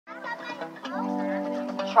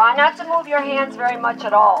Try not to move your hands very much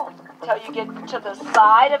at all until you get to the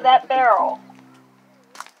side of that barrel.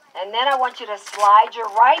 And then I want you to slide your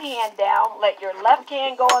right hand down. Let your left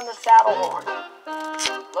hand go on the saddle horn.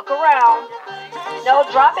 Look around. No,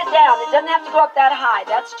 drop it down. It doesn't have to go up that high.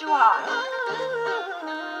 That's too high.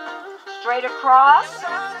 Straight across.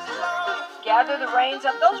 Gather the reins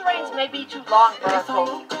up. Those reins may be too long for a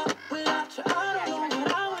pony.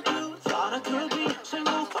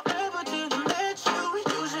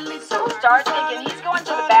 So start thinking, he's going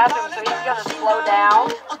to the bathroom, so he's going to slow down.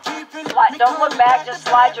 Don't look back, just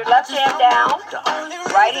slide your left hand down.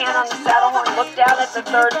 Right hand on the saddle horn. Look down at the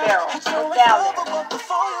third barrel. Look down there.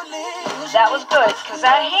 That was good, because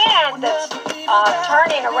that hand that's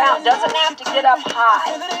turning around doesn't have to get up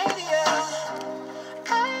high.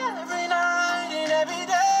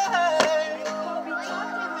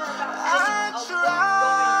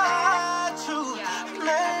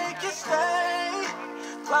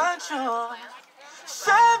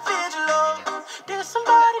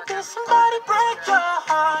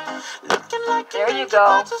 There you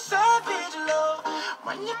go.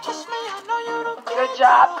 Good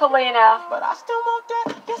job, Kalina.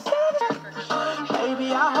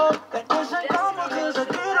 Baby, I hope that doesn't come because I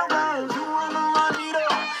did around. You wanna run it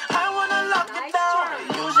up. I wanna lock it down.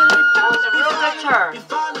 That was a real good turn.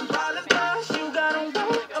 You got a way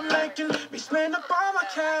of making me spend up all my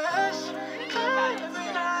cash.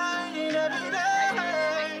 Every night and every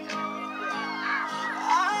day.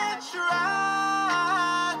 I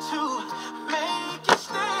try to make you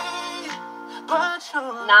stay, but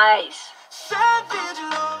you're nice. Savage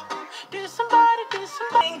love. Did somebody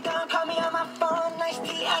call me on my phone? Nice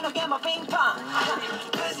tea, I don't get my ping pong.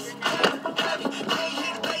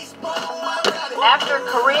 After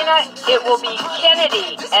Karina, it will be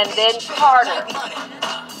Kennedy and then Carter.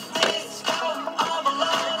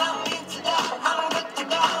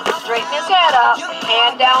 Straighten his head up,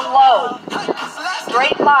 hand down low.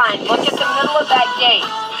 Straight line, look at the middle of that gate.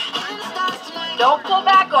 Don't pull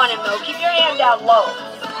back on him though, keep your hand down low.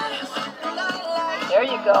 There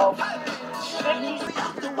you go. 50.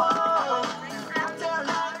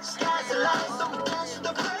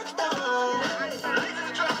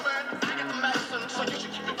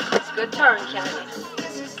 Good turn, Kennedy.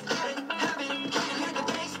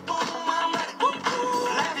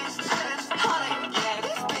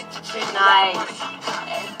 Nice.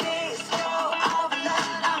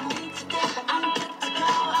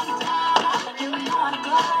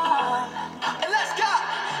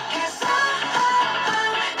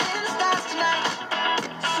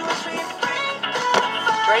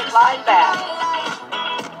 Straight line back.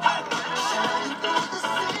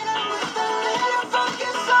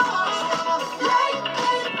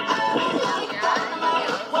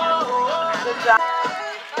 Good job.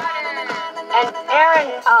 And Aaron,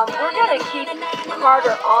 we're going to keep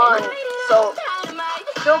Carter on, so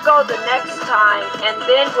he'll go the next time, and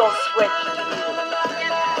then we'll switch to you.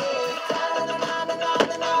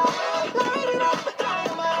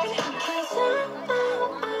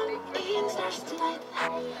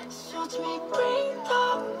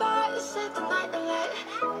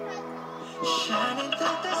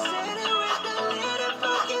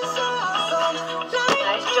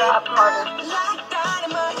 Nice job, Carter.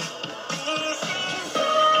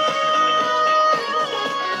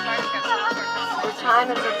 Your time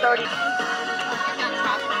is at 30.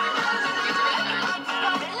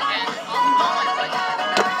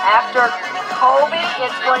 After Colby,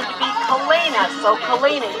 it's going to be Kalina. So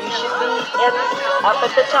Kalina, you should be up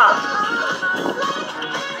at the top.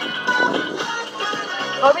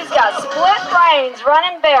 Colby's got split reins,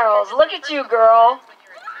 running barrels. Look at you, girl.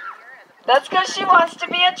 That's because she wants to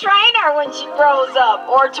be a trainer when she grows up,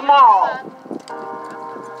 or tomorrow.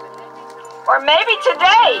 Or maybe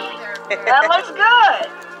today. That looks good.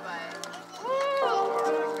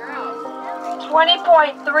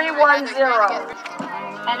 20.310.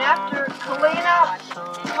 And after Kalina,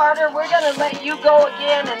 Carter, we're going to let you go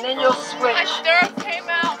again, and then you'll switch. My stirrup came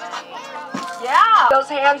out. Yeah. Those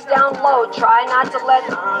hands down low. Try not to let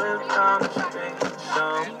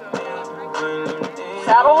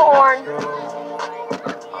saddle horn.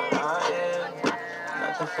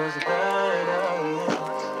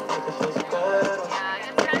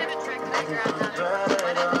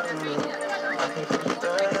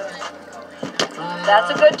 That's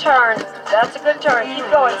a good turn. That's a good turn. Keep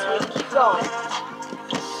going, sweetie. Keep going.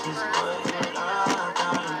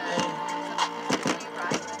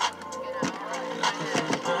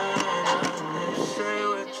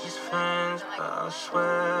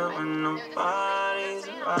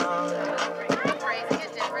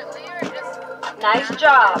 Nice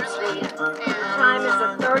job, sweetie. Your time is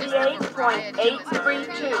a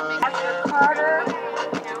 38.832. After Carter,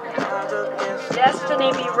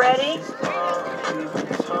 Destiny, be ready.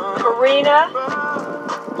 Karina,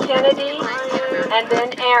 Kennedy, and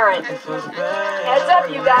then Aaron. Heads up,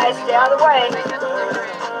 you guys. Stay out of the way.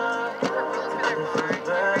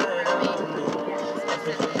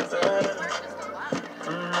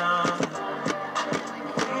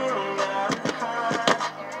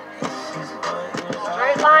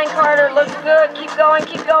 Straight line, Carter. Looks good. Keep going,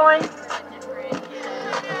 keep going.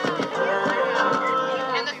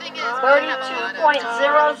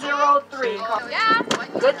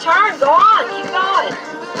 32.003. Good turn. Go on. Keep going.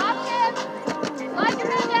 Slide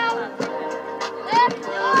your head down. Lift,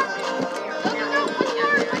 look.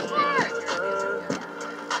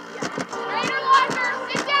 Straighter, longer.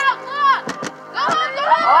 Sit down. Look. Go on, go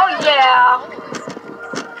on. Oh, yeah.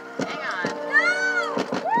 Hang on.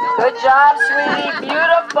 Good job, sweetie.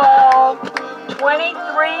 Beautiful.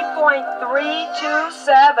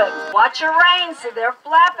 23.327. Watch your reins so they're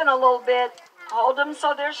flapping a little bit. Hold them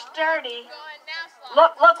so they're sturdy.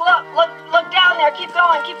 Look, look, look, look, look down there. Keep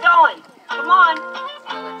going, keep going. Come on.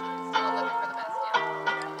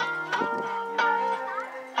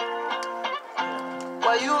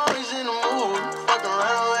 Why you always in the mood? Fuck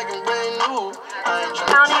around like I'm brand new.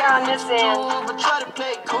 Down here on this end.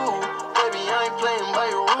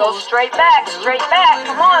 Go straight back, straight back.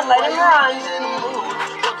 Come on, let him run.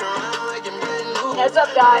 Heads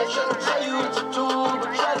up, guys.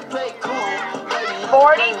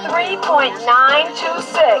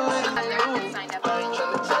 43.926.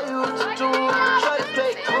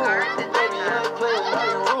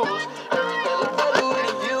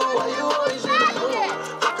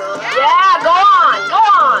 Yeah, go on, go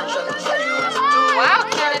on. Wow,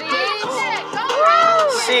 Kennedy.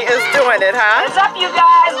 She is doing it, huh? Heads up, you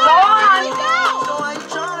guys. Go on.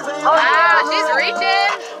 Wow, she's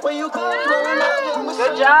reaching.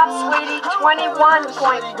 Good job, sweetie.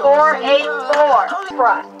 21.484.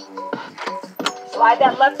 Front. Slide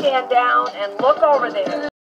that left hand down and look over there.